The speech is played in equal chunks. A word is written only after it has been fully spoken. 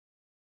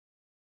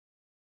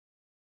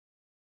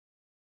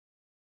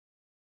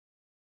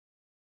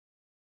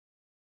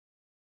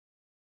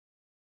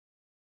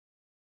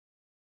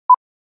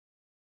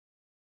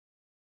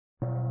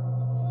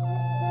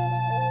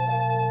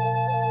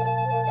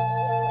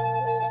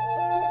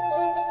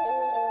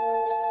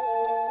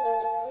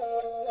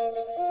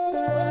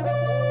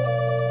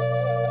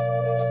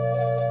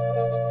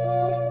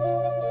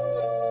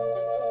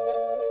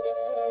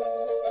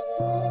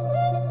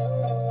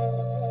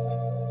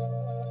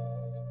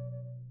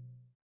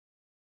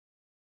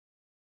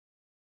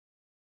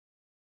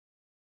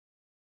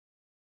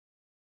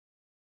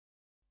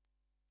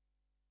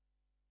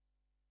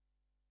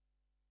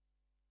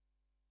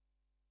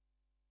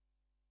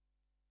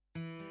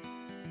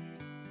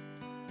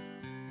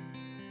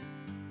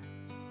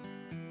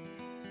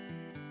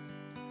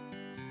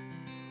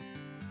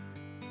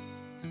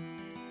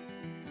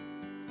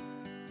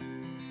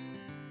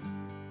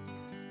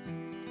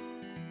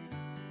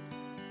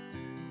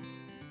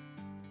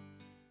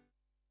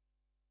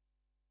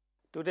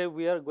Today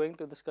we are going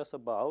to discuss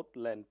about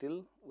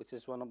lentil, which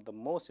is one of the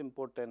most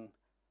important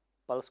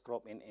pulse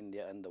crop in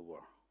India and the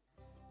world.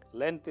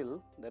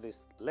 Lentil, that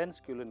is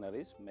Lens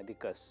culinaris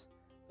medicus,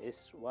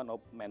 is one of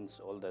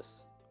man's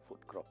oldest food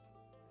crop.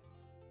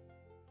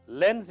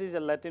 Lens is a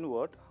Latin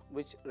word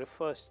which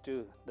refers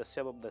to the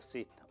shape of the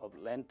seed of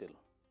lentil.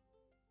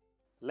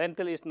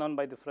 Lentil is known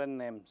by different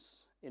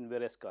names in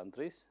various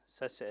countries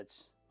such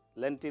as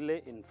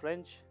lentille in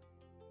French,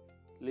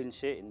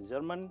 linche in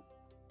German,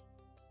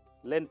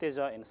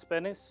 lenteja in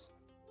Spanish,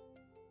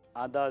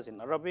 adas in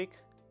Arabic,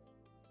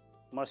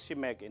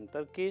 mercimek in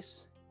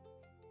Turkish,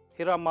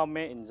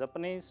 hiramame in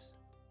Japanese,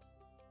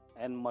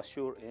 and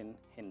masur in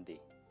Hindi.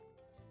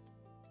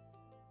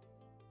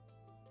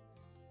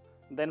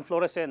 The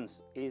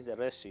inflorescence is a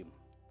raceme.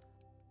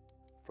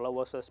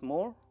 Flowers are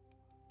small,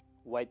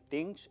 white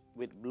tinged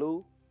with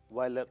blue,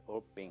 violet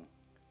or pink.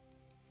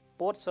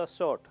 Pods are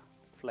short,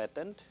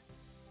 flattened,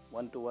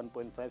 1 to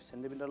 1.5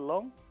 cm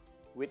long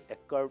with a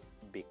curved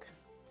beak.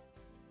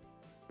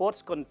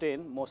 Pods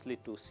contain mostly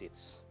 2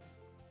 seeds.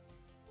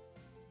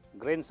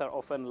 Grains are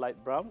often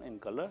light brown in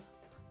color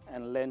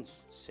and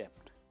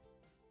lens-shaped.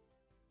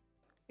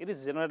 It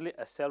is generally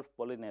a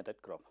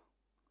self-pollinated crop.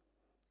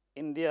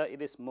 In India,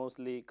 it is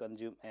mostly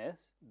consumed as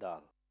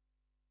dal.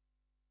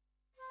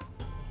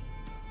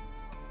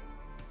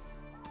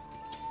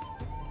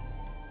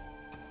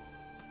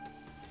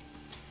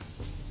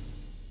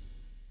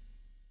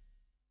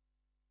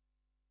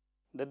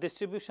 The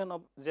distribution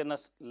of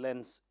genus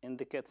Lens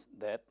indicates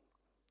that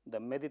the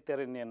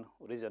Mediterranean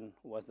region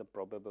was the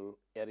probable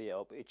area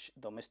of its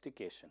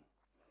domestication.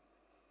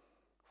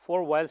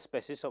 4 wild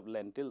species of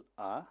lentil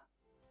are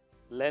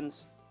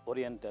Lens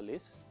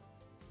orientalis,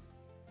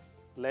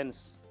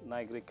 Lens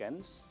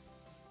nigricans,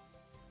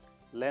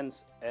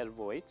 Lens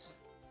ervoides,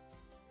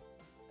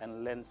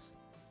 and Lens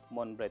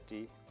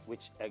monbreti,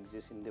 which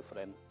exist in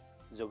different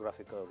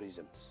geographical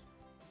regions.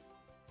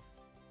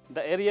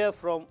 The area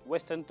from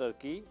western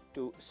Turkey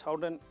to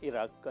southern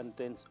Iraq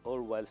contains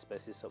all wild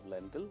species of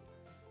lentil,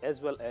 as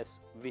well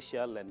as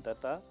Vicia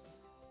lentata,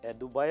 a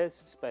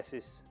dubious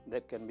species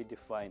that can be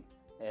defined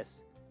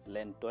as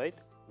lentoid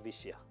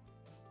Vicia.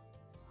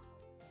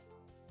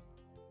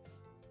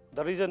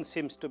 The region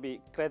seems to be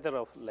crater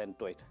of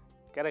lentoid,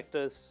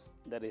 characters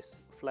that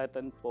is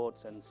flattened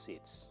pods and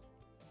seeds.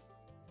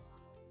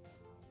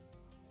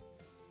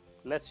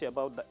 Let's see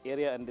about the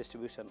area and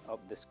distribution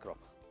of this crop.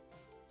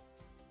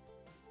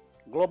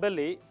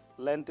 Globally,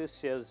 lentil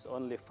shares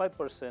only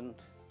 5%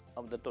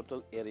 of the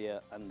total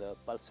area under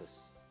pulses.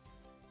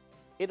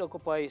 It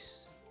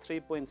occupies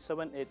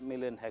 3.78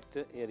 million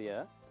hectare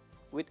area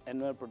with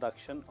annual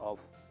production of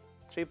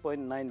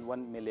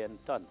 3.91 million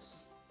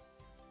tons.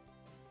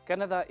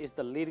 Canada is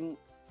the leading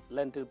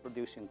lentil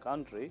producing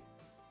country,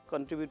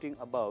 contributing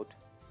about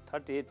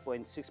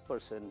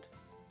 38.6%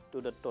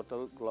 to the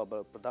total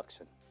global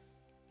production.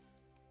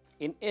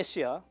 In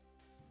Asia,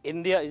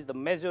 India is the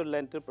major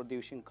lentil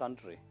producing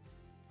country,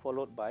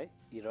 followed by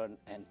Iran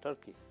and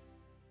Turkey.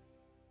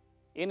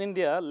 In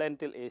India,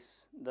 lentil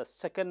is the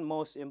second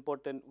most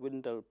important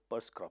winter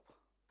pulse crop.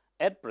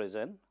 At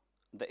present,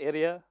 the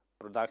area,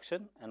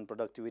 production and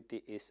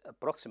productivity is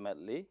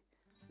approximately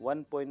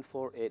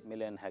 1.48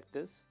 million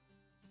hectares,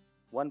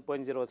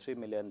 1.03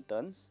 million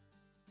tons,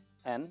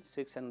 and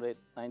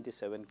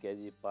 697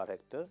 kg per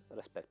hectare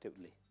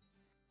respectively.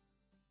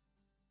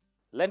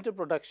 Lentil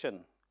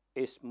production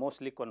is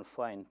mostly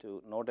confined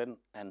to northern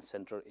and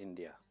central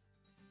India.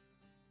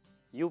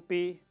 UP,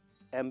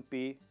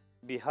 MP,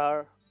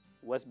 Bihar,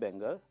 West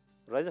Bengal,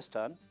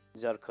 Rajasthan,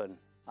 Jharkhand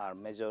are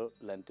major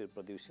lentil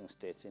producing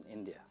states in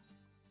India.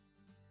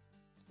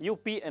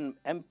 UP and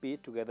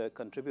MP together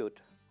contribute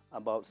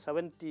about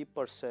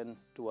 70%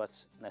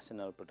 towards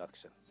national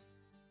production.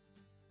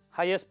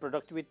 Highest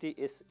productivity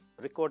is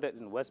recorded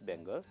in West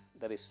Bengal,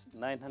 that is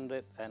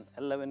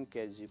 911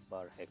 kg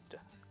per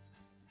hectare.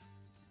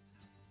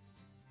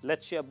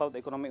 Let's see about the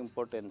economic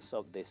importance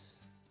of this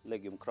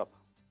legume crop.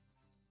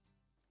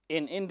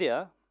 In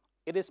India,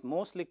 it is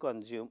mostly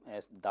consumed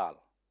as dal.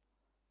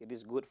 It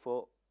is good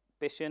for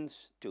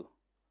patients too.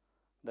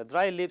 The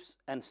dry leaves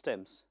and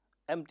stems,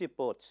 empty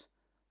pods,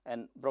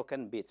 and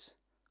broken bits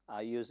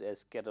are used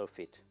as cattle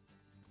feed.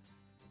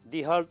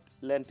 Dehulled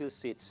lentil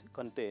seeds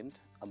contain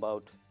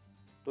about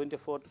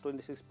 24 to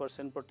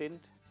 26% protein,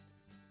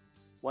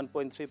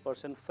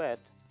 1.3% fat,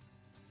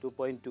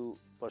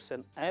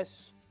 2.2%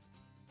 ash,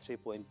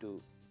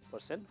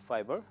 3.2%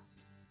 fiber,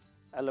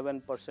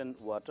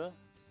 11% water,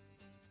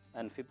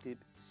 and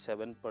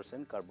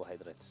 57%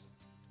 carbohydrates.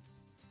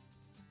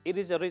 It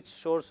is a rich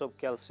source of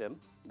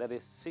calcium, that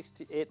is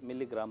 68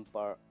 mg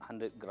per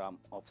 100 gram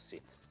of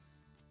seed.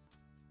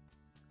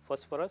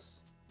 Phosphorus,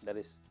 that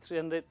is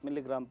 300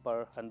 mg per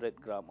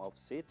 100 gram of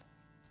seed,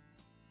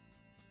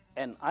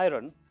 and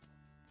iron,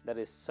 that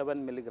is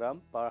 7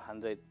 mg per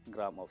 100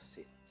 gram of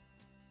seed.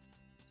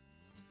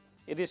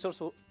 It is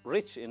also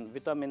rich in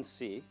vitamin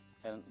C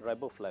and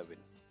riboflavin.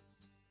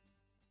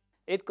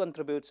 It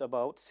contributes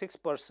about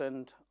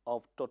 6%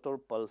 of total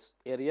pulse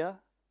area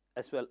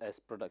as well as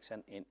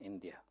production in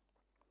India.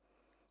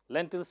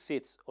 Lentil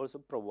seeds also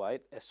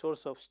provide a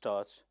source of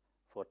starch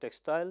for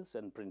textiles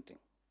and printing.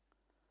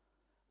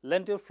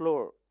 Lentil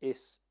flour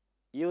is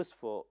used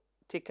for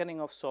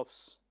thickening of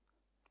soaps.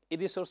 It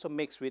is also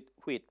mixed with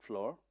wheat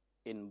flour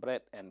in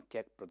bread and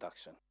cake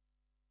production.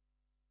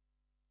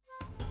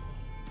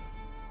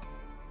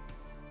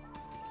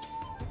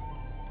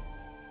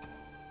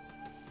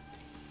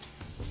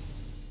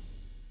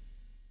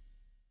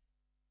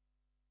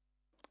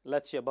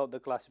 Let's see about the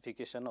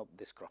classification of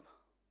this crop.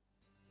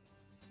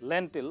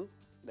 Lentil,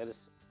 that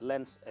is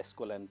Lens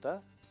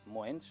esculenta,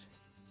 moench,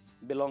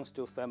 belongs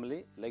to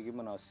family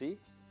Leguminosae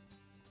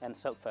and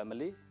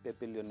subfamily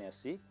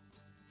Papilionaceae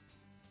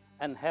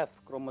and have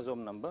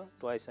chromosome number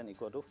twice and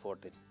equal to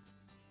 14.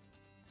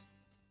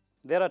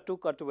 There are two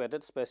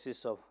cultivated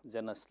species of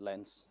genus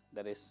Lens,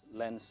 that is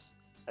Lens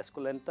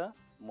esculenta,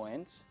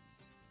 moench,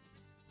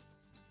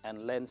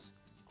 and Lens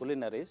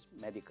culinaris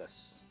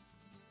medicus.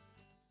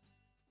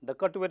 The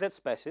cultivated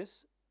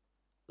species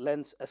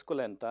Lens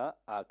esculenta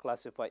are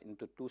classified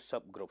into two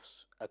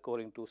subgroups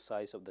according to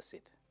size of the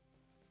seed.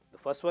 The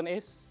first one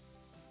is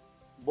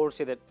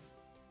board-seeded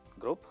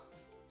group.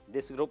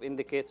 This group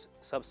indicates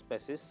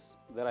subspecies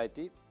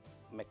variety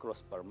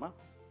Macrosperma.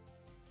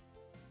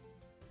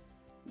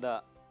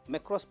 The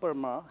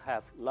Macrosperma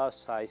have large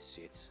size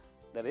seeds,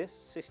 that is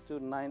 6 to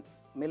 9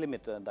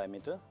 millimeter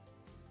diameter,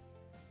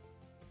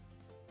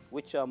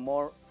 which are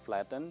more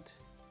flattened,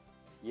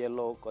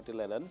 yellow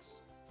cotyledons,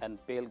 and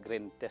pale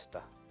green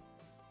testa.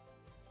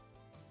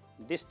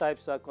 These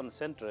types are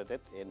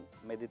concentrated in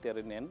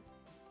Mediterranean,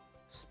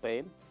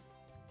 Spain,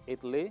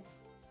 Italy,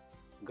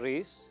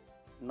 Greece,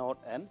 North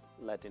and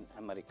Latin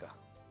America.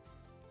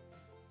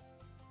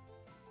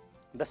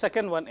 The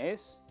second one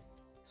is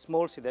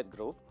small seeded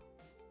group,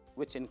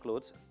 which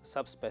includes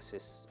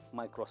subspecies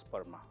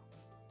Microsperma.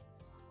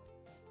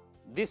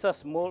 These are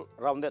small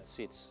rounded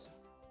seeds,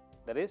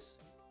 that is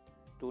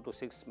 2 to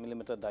 6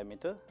 millimeter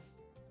diameter,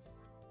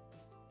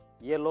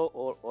 yellow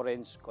or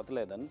orange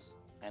cotyledons,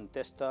 and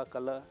testa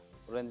color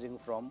ranging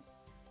from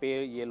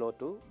pale yellow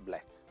to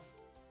black.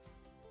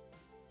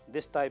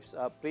 These types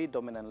are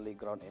predominantly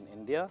grown in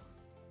India,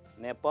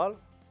 Nepal,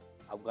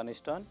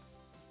 Afghanistan,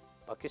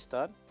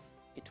 Pakistan,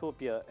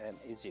 Ethiopia, and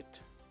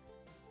Egypt.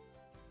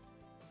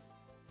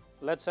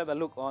 Let's have a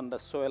look on the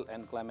soil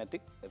and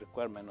climatic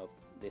requirement of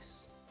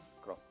this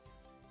crop.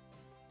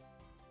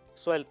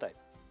 Soil type.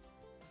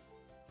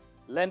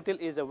 Lentil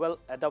is a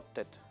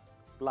well-adapted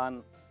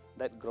plant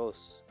that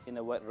grows in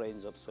a wide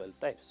range of soil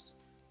types.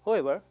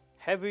 However,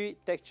 heavy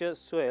texture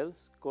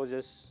soils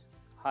causes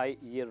high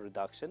yield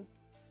reduction,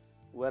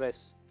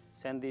 whereas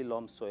sandy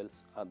loam soils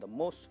are the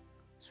most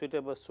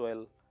suitable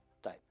soil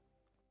type.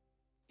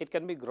 It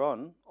can be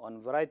grown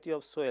on variety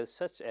of soils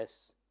such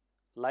as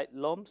light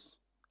loams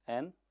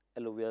and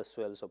alluvial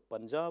soils of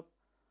Punjab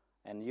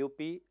and UP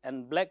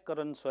and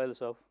blackcurrant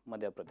soils of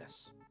Madhya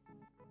Pradesh.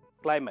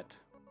 Climate.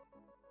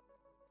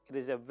 It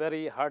is a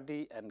very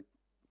hardy and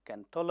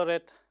can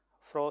tolerate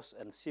frost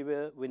and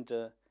severe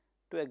winter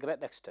to a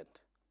great extent.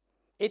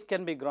 It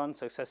can be grown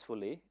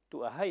successfully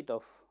to a height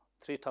of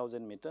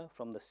 3000 meters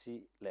from the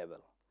sea level.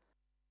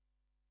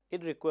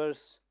 It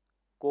requires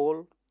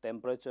cold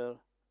temperature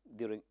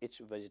during each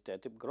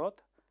vegetative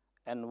growth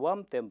and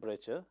warm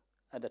temperature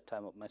at the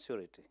time of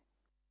maturity.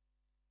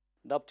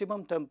 The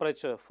optimum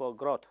temperature for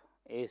growth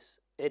is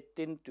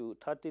 18 to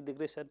 30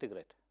 degrees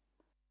centigrade.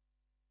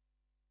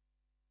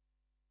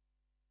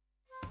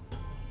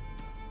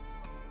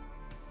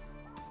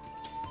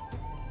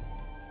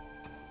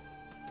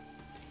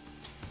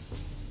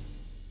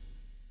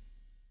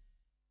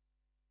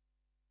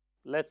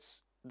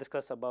 Let's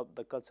discuss about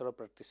the cultural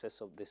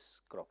practices of this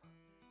crop.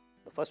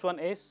 The first one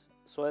is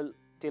soil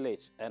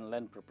tillage and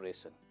land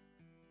preparation.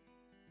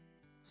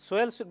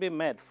 Soil should be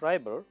made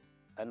friable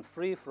and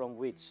free from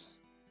weeds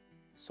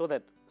so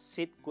that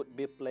seed could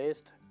be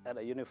placed at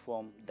a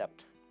uniform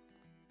depth.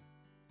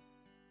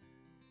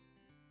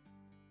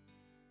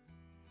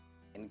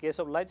 In case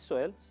of light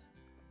soils,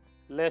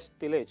 less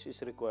tillage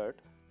is required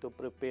to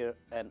prepare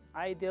an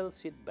ideal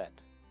seed bed.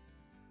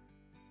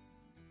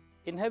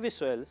 In heavy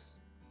soils,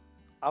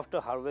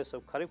 after harvest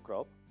of kharif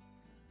crop,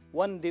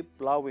 one deep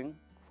plowing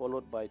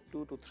followed by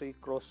 2 to 3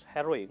 cross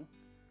harrowing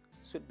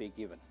should be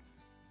given.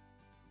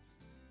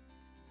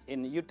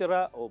 In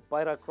Utera or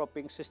Pyra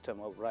cropping system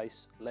of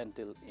rice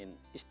lentil in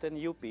eastern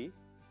UP,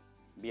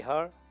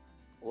 Bihar,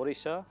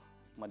 Orissa,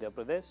 Madhya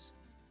Pradesh,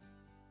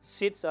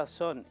 seeds are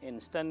sown in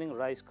standing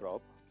rice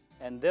crop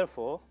and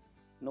therefore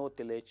no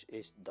tillage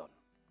is done.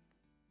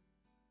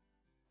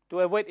 To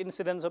avoid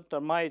incidents of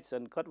termites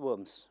and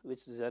cutworms,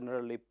 which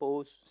generally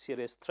pose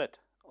serious threat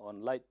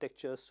on light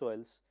texture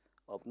soils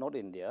of North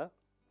India,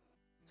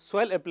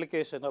 soil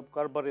application of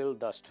carbaryl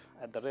dust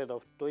at the rate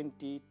of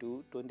 20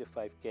 to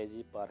 25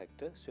 kg per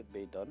hectare should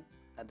be done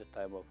at the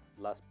time of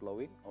last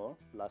plowing or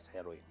last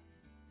harrowing.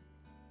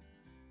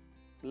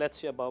 Let's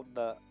see about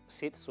the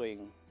seed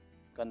sowing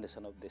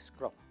condition of this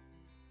crop.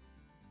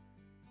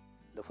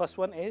 The first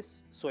one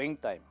is sowing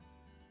time.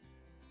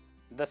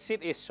 The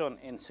seed is sown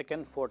in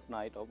second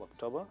fortnight of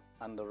October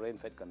under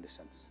rain-fed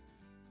conditions.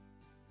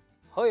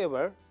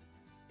 However,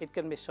 it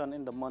can be sown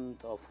in the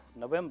month of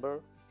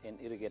November in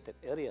irrigated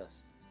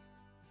areas.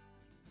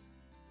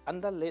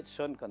 Under late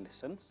sown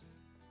conditions,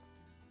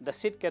 the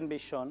seed can be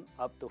sown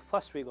up to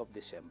first week of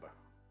December.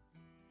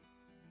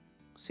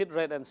 Seed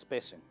rate and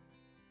spacing.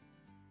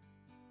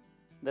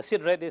 The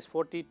seed rate is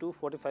 40 to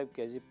 45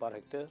 kg per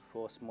hectare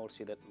for small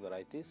seeded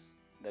varieties,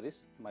 that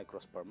is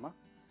microsperma,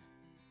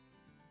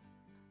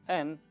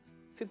 and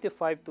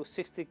 55 to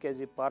 60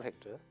 kg per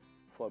hectare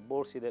for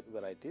bore seeded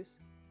varieties,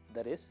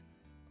 that is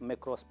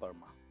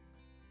macrosperma.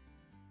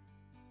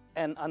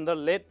 And under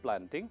late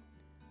planting,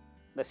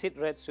 the seed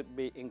rate should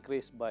be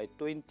increased by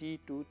 20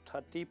 to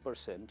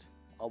 30%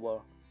 over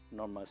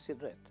normal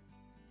seed rate.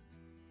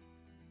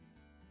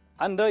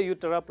 Under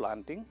Eutera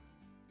planting,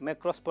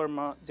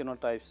 macrosperma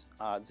genotypes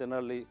are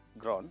generally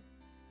grown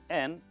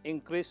and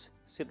increased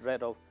seed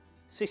rate of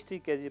 60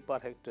 kg per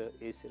hectare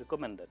is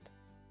recommended.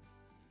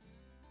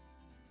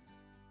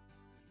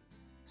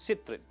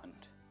 Seed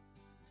treatment.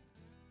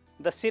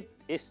 The seed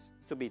is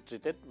to be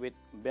treated with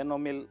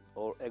Benomil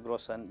or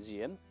Agrosan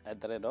GN at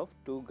the rate of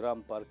 2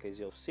 gram per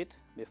kg of seed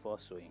before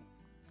sowing.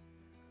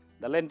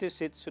 The lentil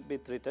seed should be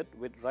treated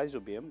with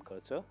Rhizobium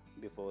culture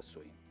before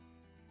sowing.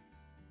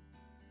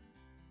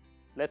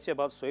 Let's see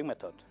about sowing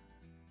method.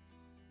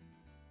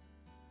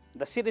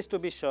 The seed is to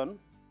be sown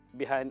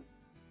behind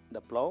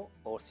the plow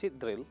or seed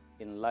drill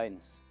in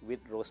lines with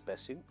row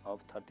spacing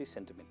of 30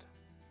 cm.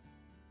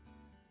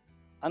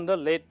 Under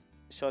late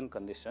sown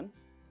condition,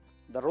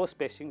 the row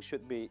spacing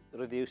should be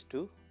reduced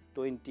to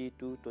 20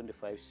 to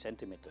 25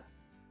 cm.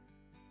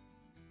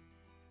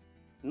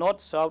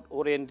 North-south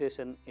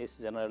orientation is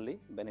generally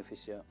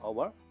beneficial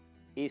over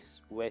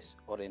east-west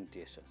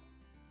orientation.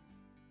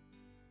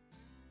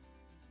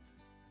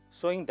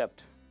 Sowing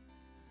depth.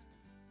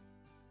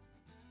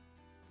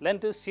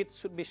 Lentil seed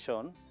should be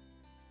sown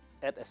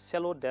at a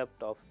shallow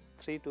depth of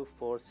 3 to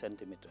 4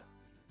 cm.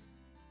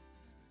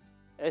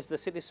 As the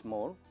seed is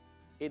small,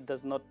 it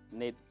does not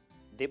need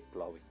deep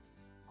plowing.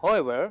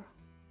 However,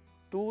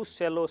 too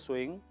shallow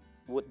sowing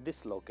would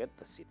dislocate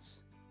the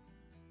seeds.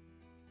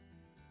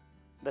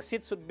 The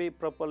seed should be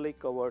properly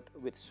covered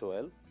with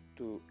soil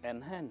to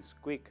enhance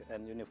quick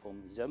and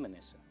uniform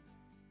germination.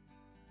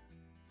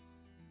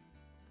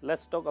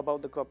 Let's talk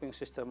about the cropping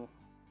system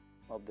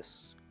of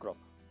this crop.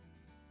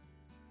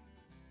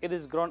 It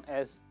is grown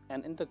as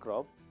an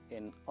intercrop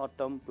in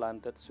autumn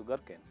planted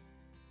sugarcane.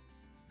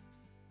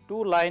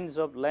 2 lines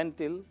of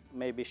lentil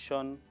may be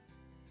sown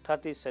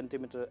 30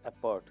 cm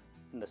apart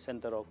in the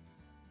center of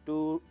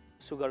 2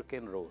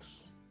 sugarcane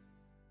rows.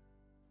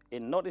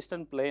 In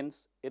northeastern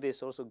plains, it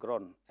is also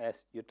grown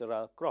as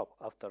Eutera crop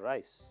after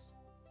rice.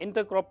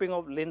 Intercropping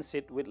of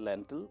linseed with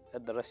lentil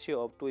at the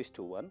ratio of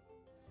 2:1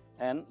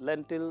 and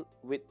lentil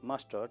with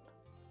mustard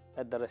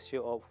at the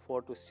ratio of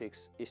 4 to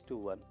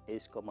 6:1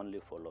 is commonly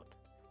followed.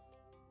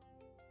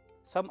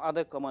 Some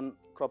other common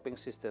cropping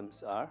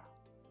systems are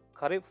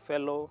Kharif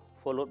fallow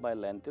followed by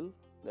lentil,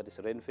 that is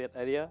rain-fed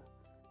area,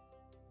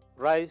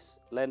 rice,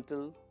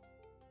 lentil,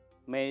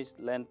 maize,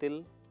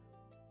 lentil,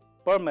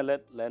 pearl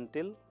millet,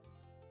 lentil,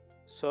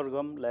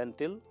 sorghum,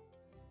 lentil,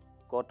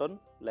 cotton,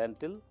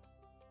 lentil,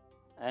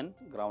 and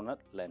groundnut,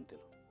 lentil.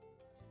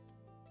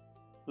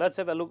 Let's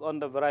have a look on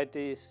the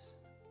varieties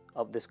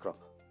of this crop.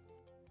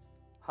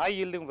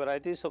 High-yielding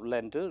varieties of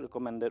lentil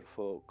recommended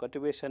for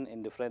cultivation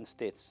in different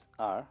states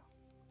are,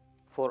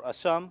 for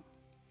Assam,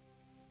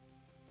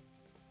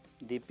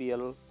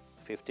 DPL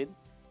 15,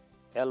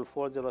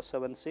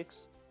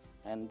 L4076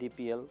 and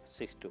DPL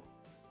 62.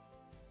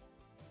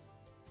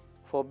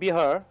 For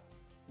Bihar,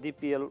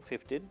 DPL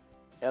 15,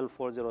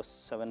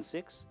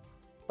 L4076,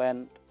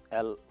 PAN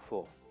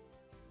L4.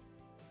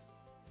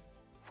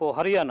 For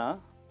Haryana,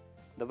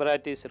 the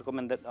varieties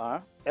recommended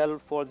are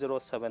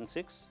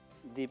L4076,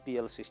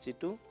 DPL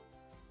 62,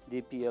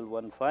 DPL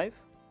 15,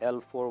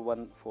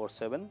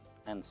 L4147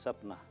 and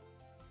Sapna.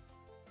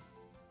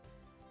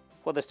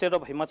 For the state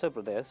of Himachal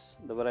Pradesh,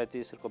 the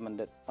varieties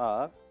recommended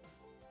are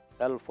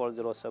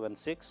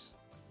L4076,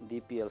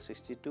 DPL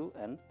 62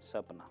 and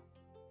Sapna.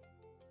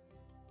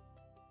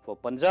 For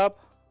Punjab,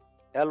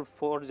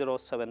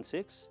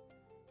 L4076,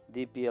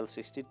 DPL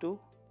 62,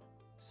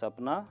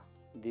 Sapna,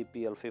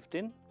 DPL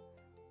 15,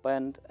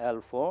 PAN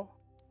L4,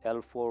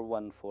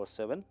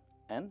 L4147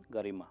 and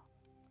Garima.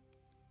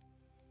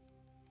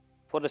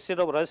 For the state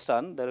of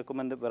Rajasthan, the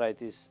recommended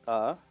varieties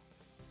are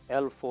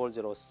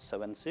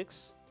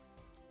L4076,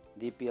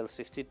 DPL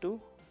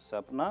 62,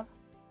 Sapna,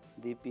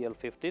 DPL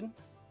 15,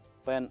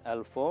 PAN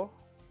L4,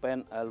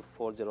 PAN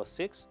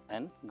L406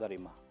 and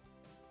Garima.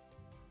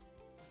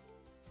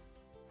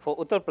 For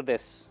Uttar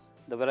Pradesh,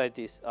 the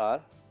varieties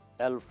are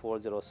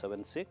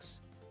L4076,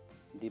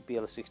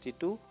 DPL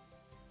 62,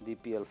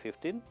 DPL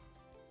 15,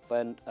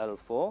 PAN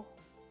L4,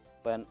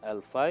 PAN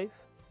L5,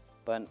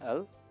 PAN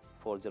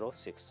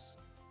L406.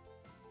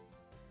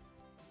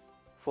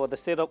 For the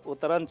state of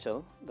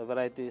Uttaranchal, the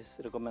varieties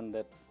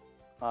recommended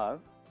are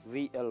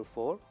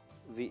VL4,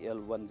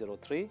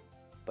 VL103,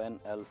 PAN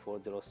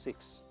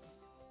L406.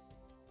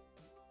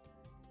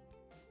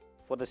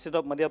 For the state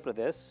of Madhya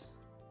Pradesh,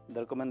 The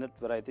recommended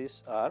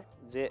varieties are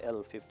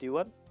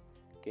JL51,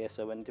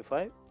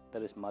 K75,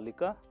 that is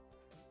Malika,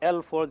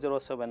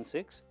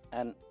 L4076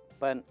 and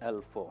Pan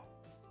L4.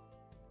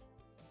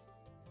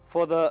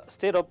 For the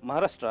state of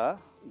Maharashtra,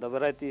 the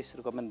varieties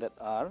recommended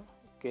are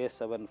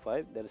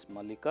K75, that is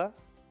Malika,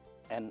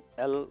 and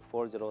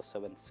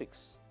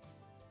L4076.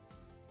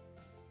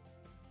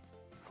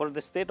 For the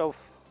state of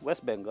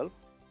West Bengal,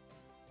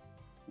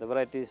 the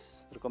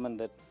varieties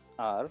recommended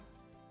are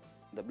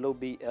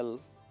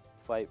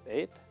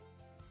WBL58,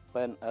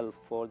 Pan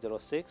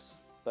L406,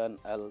 Pan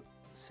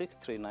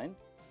L639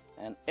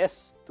 and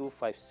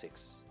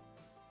S256.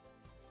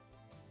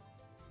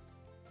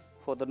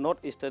 For the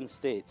northeastern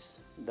states,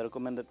 the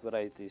recommended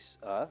varieties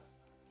are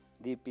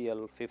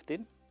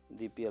DPL15,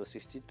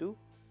 DPL62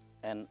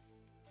 and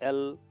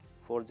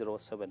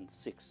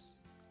L4076.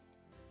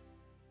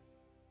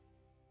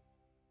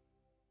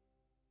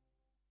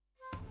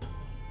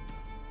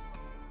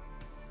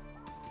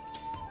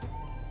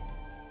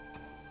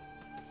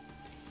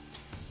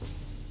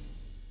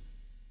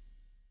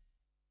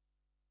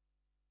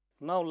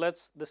 Now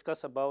let's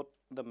discuss about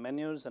the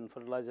manures and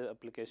fertilizer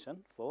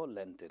application for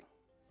lentil.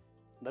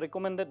 The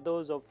recommended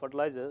dose of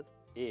fertilizer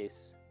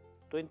is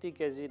 20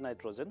 kg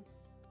nitrogen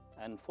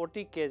and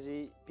 40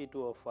 kg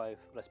P2O5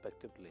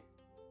 respectively.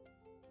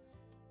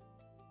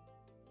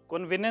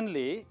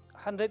 Conveniently,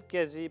 100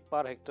 kg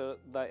per hectare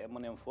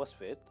diammonium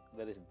phosphate,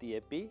 that is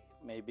DAP,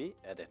 may be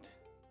added.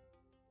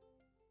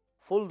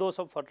 Full dose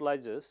of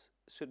fertilizers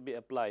should be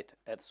applied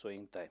at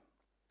sowing time.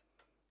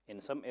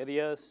 In some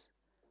areas,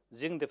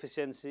 zinc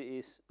deficiency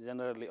is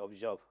generally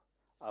observed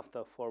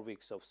after 4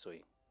 weeks of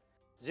sowing.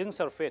 Zinc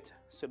sulfate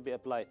should be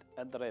applied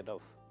at the rate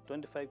of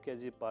 25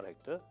 kg per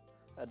hectare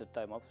at the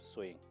time of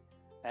sowing,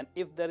 and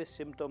if there is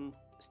symptom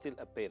still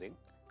appearing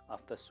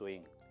after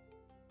sowing,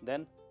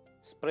 then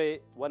spray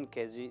 1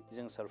 kg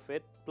zinc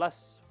sulfate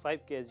plus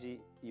 5 kg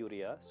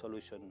urea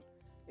solution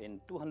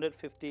in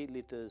 250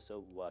 liters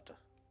of water.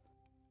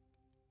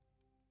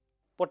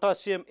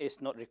 Potassium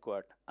is not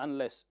required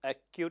unless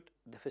acute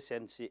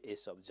deficiency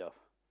is observed.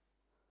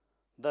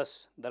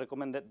 Thus, the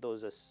recommended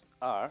doses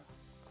are: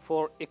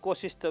 for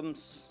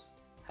ecosystems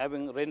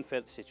having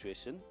rain-fed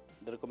situation,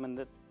 the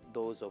recommended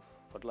dose of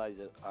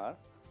fertilizer are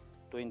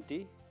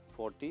 20,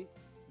 40,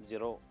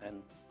 0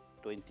 and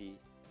 20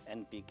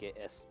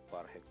 NPKs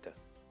per hectare.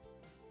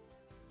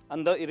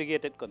 Under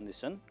irrigated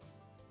condition,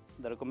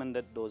 the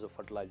recommended dose of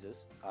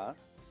fertilizers are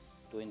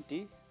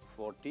 20,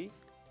 40,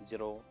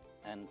 0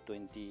 and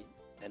 20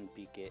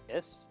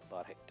 NPKs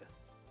per hectare.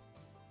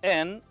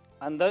 And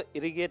under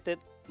irrigated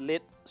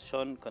late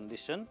sown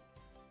condition,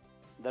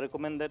 the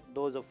recommended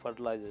dose of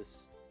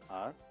fertilizers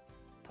are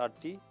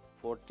 30,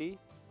 40,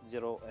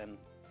 0 and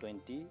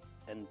 20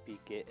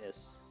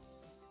 NPKs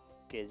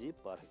kg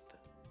per hectare.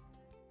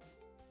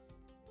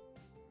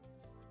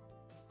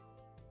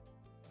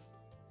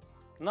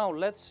 Now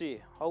let's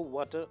see how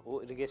water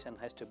or irrigation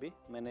has to be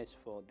managed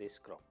for this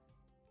crop.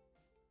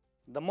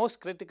 The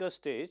most critical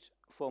stage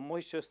for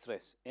moisture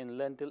stress in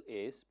lentil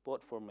is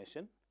pod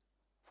formation,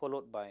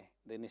 followed by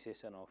the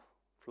initiation of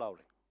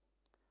flowering.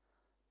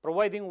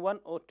 Providing 1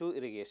 or 2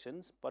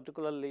 irrigations,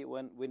 particularly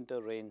when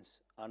winter rains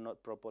are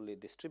not properly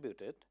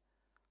distributed,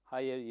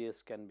 higher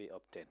yields can be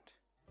obtained.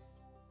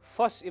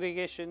 First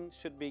irrigation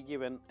should be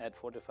given at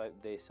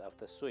 45 days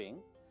after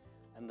sowing,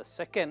 and the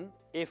second,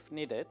 if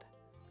needed,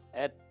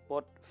 at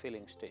pod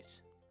filling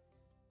stage.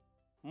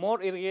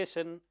 More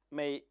irrigation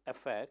may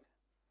affect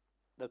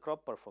the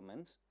crop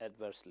performance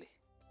adversely.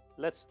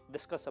 Let's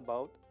discuss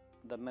about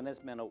the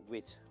management of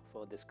weeds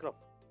for this crop.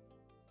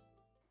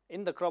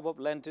 In the crop of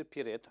lentil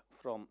period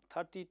from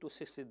 30 to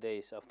 60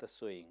 days after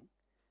sowing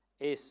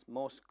is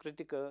most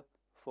critical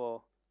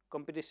for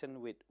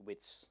competition with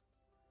weeds.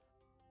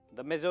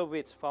 The major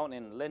weeds found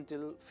in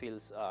lentil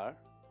fields are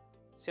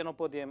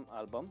Chenopodium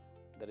album,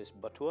 that is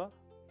Batua,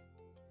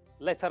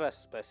 Lathara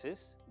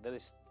species, that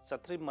is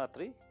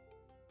Chatrimatri,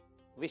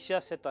 Vicia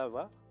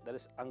sativa, that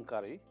is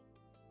Ankari,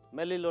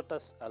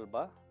 Melilotus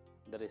alba,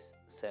 that is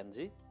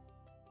Sanji,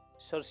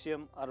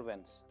 Sorsium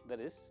arvens, that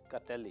is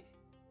Catelli,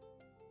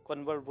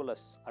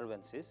 Convolvulus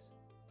arvensis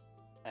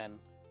and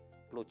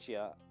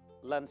Pluchia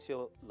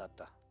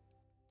lanceolata.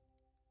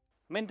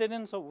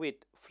 Maintenance of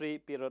wheat free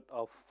period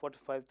of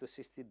 45 to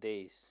 60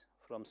 days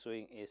from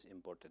sowing is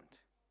important.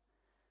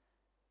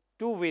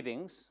 2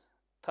 weedings,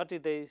 30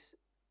 days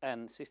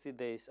and 60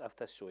 days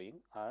after sowing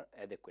are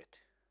adequate.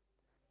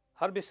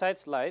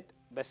 Herbicides like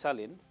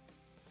Besalin,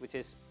 which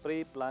is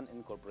pre-plant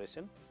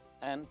incorporation,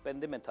 and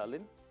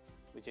pendimethalin,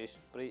 which is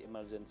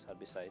pre-emergence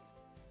herbicides,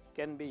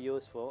 can be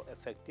used for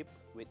effective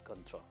weed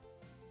control.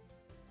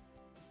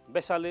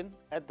 Besalin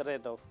at the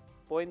rate of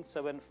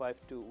 0.75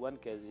 to 1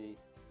 kg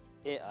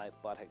AI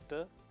per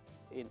hectare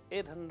in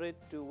 800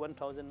 to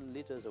 1000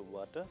 liters of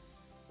water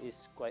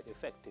is quite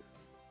effective.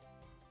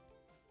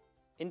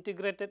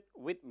 Integrated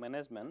weed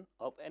management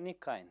of any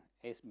kind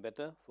is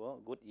better for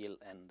good yield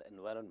and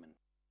environment.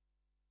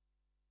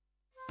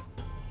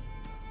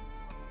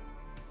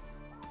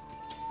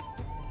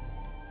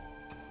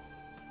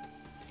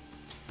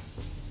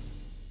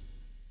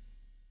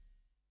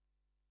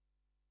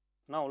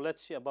 Now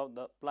let's see about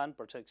the plant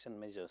protection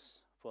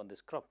measures for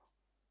this crop.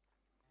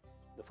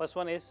 The first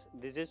one is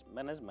disease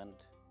management.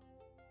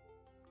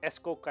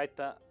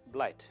 Ascochyta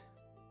blight.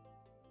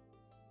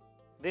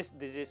 This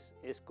disease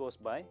is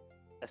caused by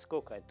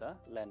Ascochyta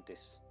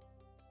lentis.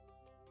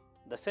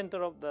 The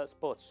center of the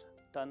spots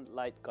turn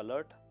light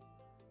colored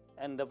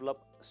and develop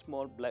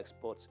small black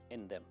spots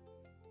in them.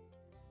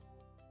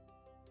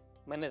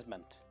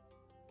 Management.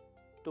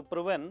 To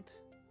prevent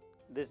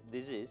this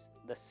disease,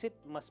 the seed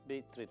must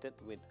be treated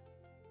with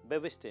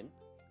Bevestin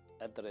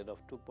at the rate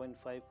of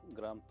 2.5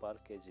 gram per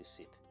kg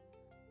seed.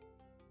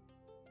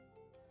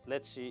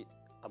 Let's see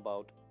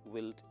about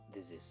wilt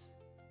disease.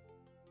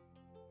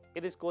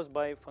 It is caused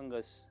by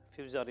fungus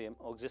Fusarium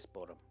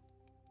oxysporum.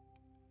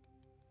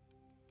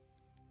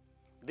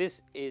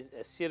 This is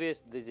a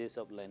serious disease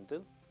of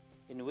lentil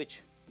in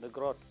which the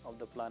growth of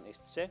the plant is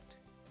checked,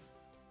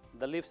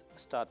 the leaves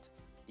start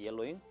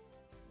yellowing,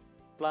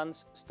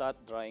 plants start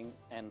drying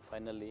and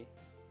finally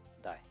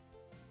die.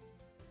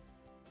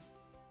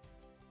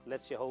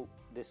 Let's see how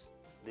this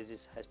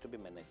disease has to be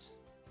managed.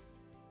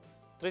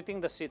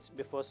 Treating the seeds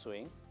before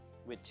sowing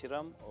with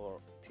Thiram or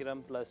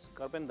Thiram plus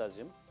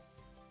carbendazim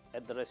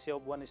at the ratio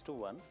of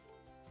 1:1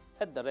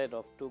 at the rate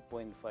of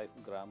 2.5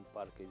 gram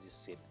per kg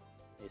seed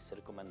is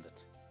recommended.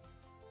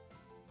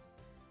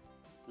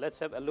 Let's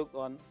have a look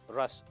on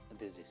rust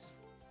disease.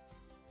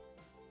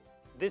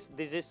 This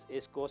disease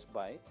is caused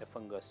by a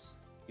fungus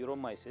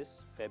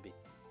Euromyces fabi.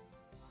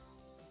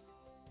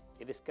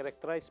 It is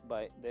characterized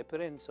by the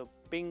appearance of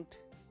pink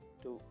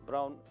to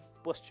brown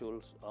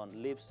pustules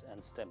on leaves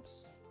and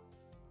stems.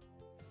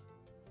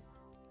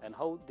 And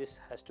how this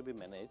has to be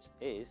managed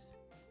is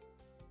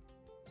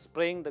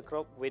spraying the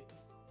crop with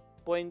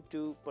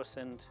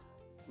 0.2%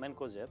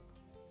 mancozeb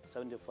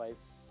 75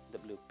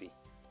 WP.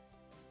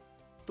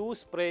 2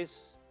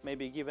 sprays may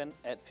be given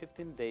at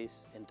 15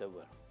 days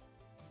interval.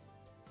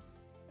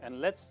 And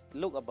let's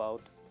look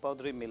about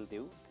powdery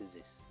mildew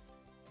disease.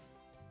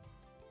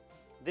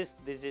 This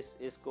disease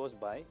is caused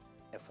by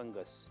a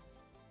fungus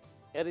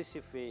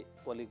Erysife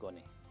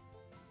polygoni.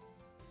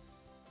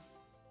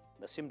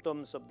 The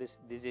symptoms of this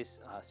disease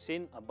are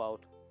seen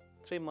about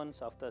 3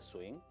 months after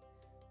sowing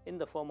in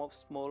the form of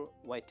small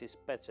whitish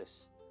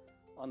patches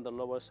on the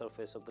lower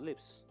surface of the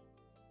leaves.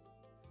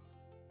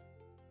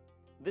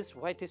 These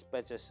whitish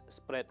patches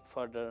spread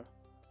further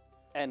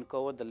and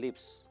cover the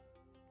leaves,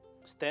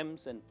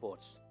 stems and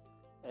pods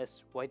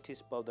as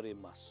whitish powdery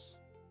mass.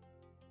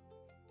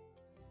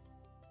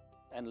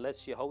 And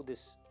let's see how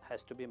this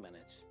has to be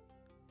managed.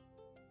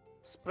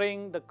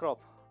 Spraying the crop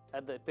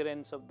at the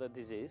appearance of the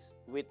disease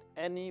with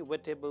any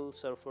wettable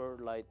sulfur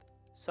like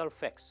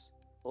Sulfax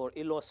or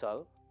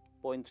Ilosal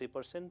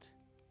 0.3%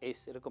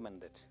 is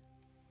recommended.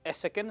 A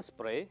second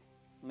spray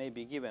may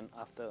be given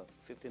after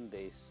 15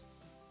 days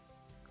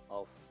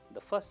of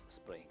the first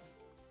spraying.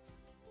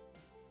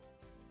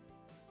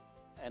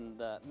 And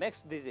the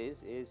next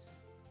disease is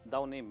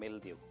downy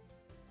mildew.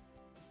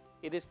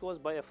 It is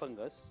caused by a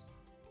fungus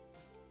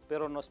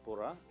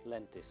Peronospora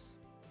lentis.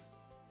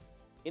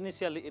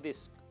 Initially, it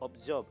is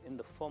observed in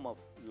the form of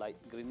light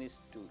greenish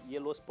to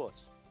yellow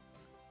spots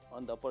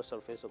on the upper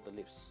surface of the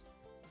leaves.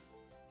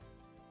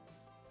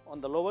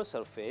 On the lower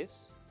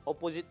surface,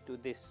 opposite to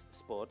these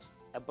spots,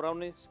 a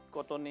brownish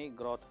cottony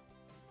growth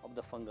of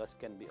the fungus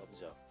can be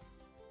observed.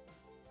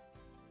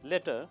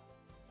 Later,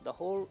 the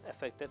whole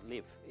affected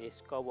leaf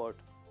is covered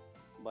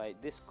by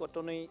this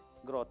cottony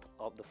growth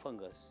of the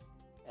fungus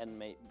and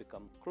may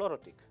become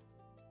chlorotic.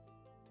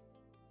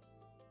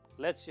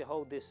 Let's see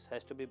how this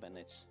has to be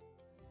managed.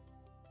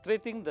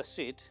 Treating the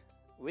seed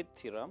with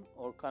Thiram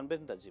or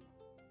carbendazim,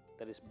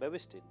 that is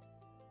Bevestin,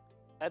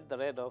 at the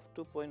rate of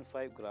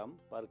 2.5 gram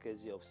per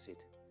kg of seed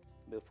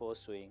before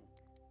sowing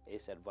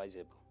is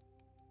advisable.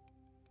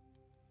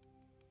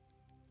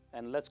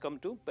 And let's come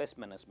to pest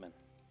management.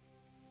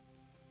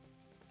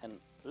 And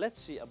let's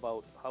see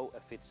about how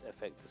aphids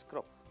affect this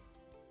crop.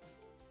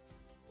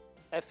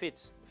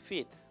 Aphids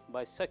feed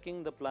by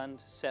sucking the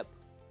plant sap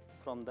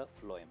from the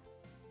phloem.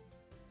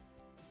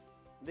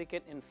 They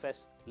can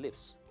infest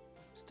leaves,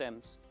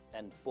 stems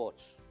and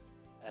pods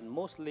and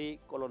mostly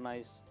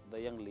colonize the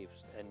young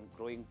leaves and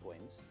growing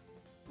points,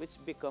 which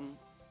become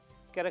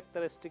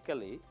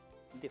characteristically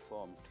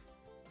deformed.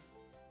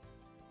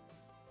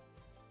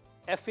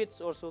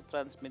 Aphids also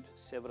transmit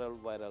several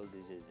viral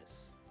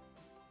diseases.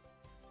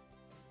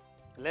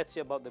 Let's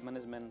see about the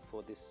management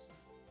for this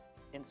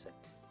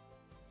insect.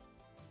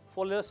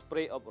 Foliar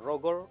spray of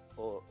Rogor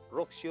or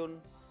Roxion,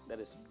 that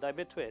is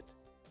dimethoate,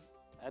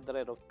 at the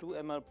rate of 2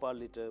 ml per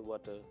liter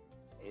water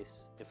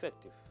is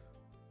effective.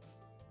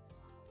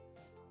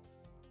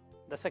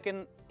 The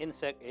second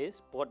insect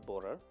is pod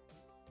borer,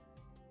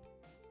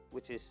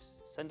 which is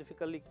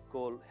scientifically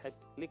called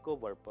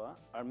Helicoverpa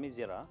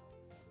armigera,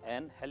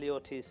 and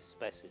Haliotis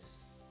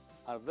species,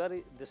 are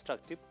very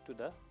destructive to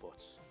the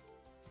pods.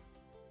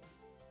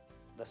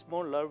 The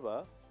small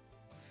larvae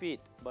feed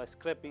by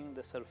scraping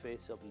the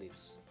surface of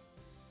leaves.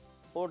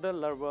 Older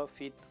larvae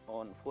feed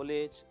on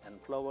foliage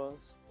and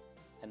flowers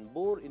and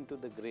bore into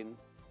the green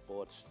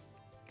pods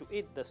to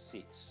eat the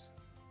seeds.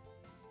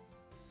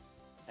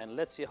 And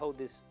let's see how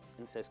these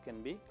insects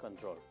can be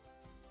controlled.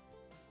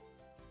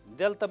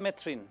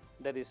 Deltamethrin,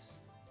 that is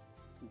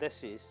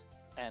disease,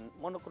 and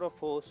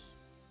monocrophos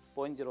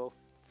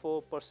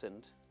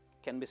 0.04%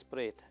 can be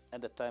sprayed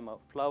at the time of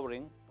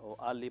flowering or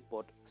early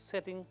pod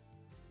setting,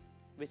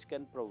 which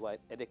can provide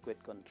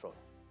adequate control.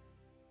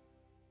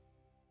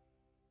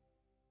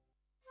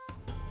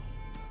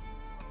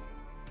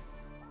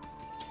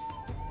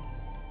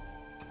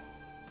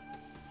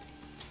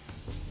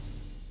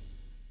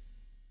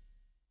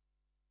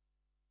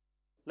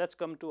 Let's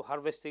come to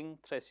harvesting,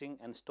 threshing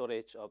and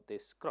storage of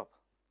this crop.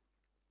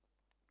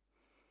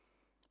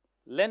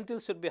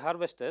 Lentils should be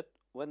harvested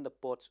when the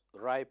pods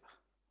ripe,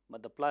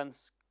 but the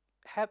plants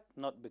have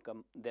not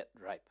become that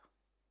ripe.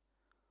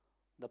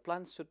 The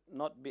plants should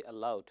not be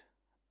allowed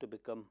to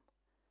become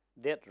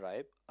that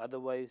ripe,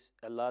 otherwise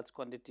a large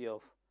quantity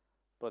of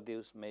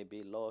produce may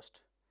be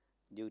lost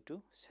due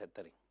to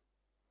shattering.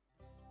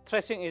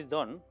 Threshing is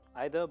done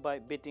either by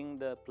beating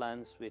the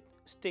plants with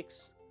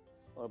sticks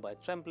or by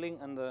trampling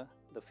under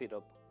the feet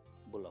of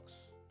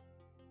bullocks.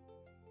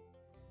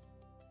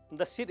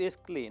 The seed is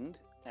cleaned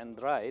and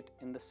dried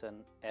in the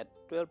sun at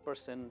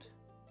 12%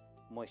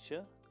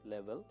 moisture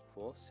level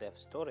for safe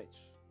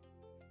storage.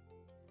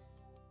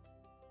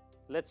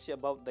 Let's see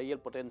about the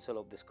yield potential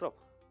of this crop.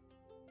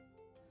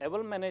 A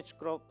well-managed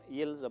crop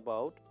yields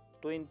about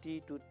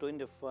 20 to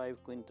 25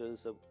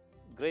 quintals of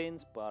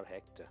grains per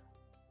hectare.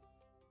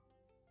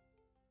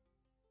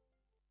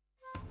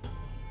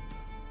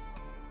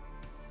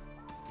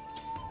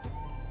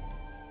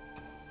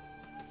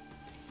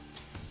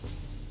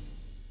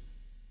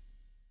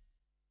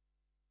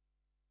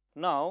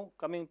 Now,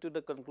 coming to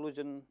the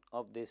conclusion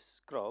of this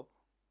crop,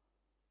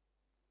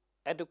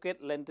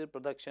 adequate lentil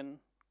production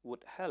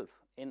would help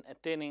in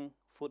attaining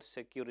food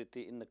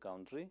security in the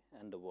country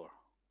and the world.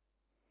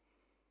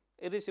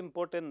 It is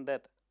important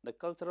that the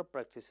cultural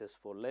practices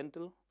for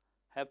lentil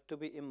have to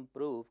be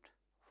improved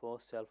for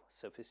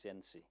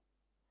self-sufficiency.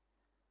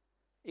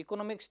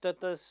 Economic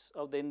status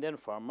of the Indian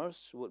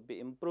farmers would be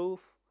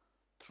improved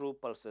through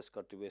pulses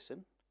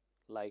cultivation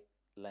like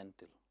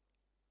lentil.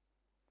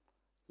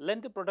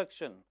 Lentil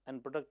production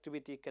and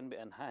productivity can be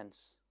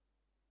enhanced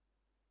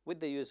with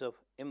the use of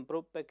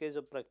improved package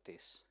of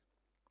practice.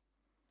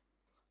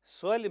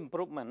 Soil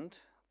improvement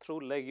through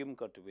legume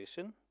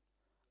cultivation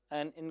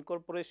and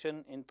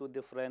incorporation into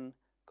different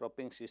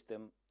cropping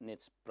system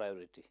needs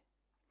priority.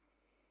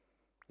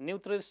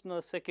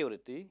 Nutritional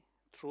security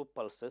through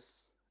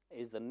pulses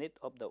is the need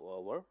of the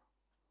hour,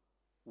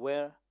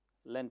 where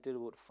lentil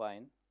would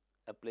find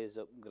a place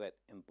of great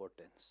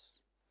importance.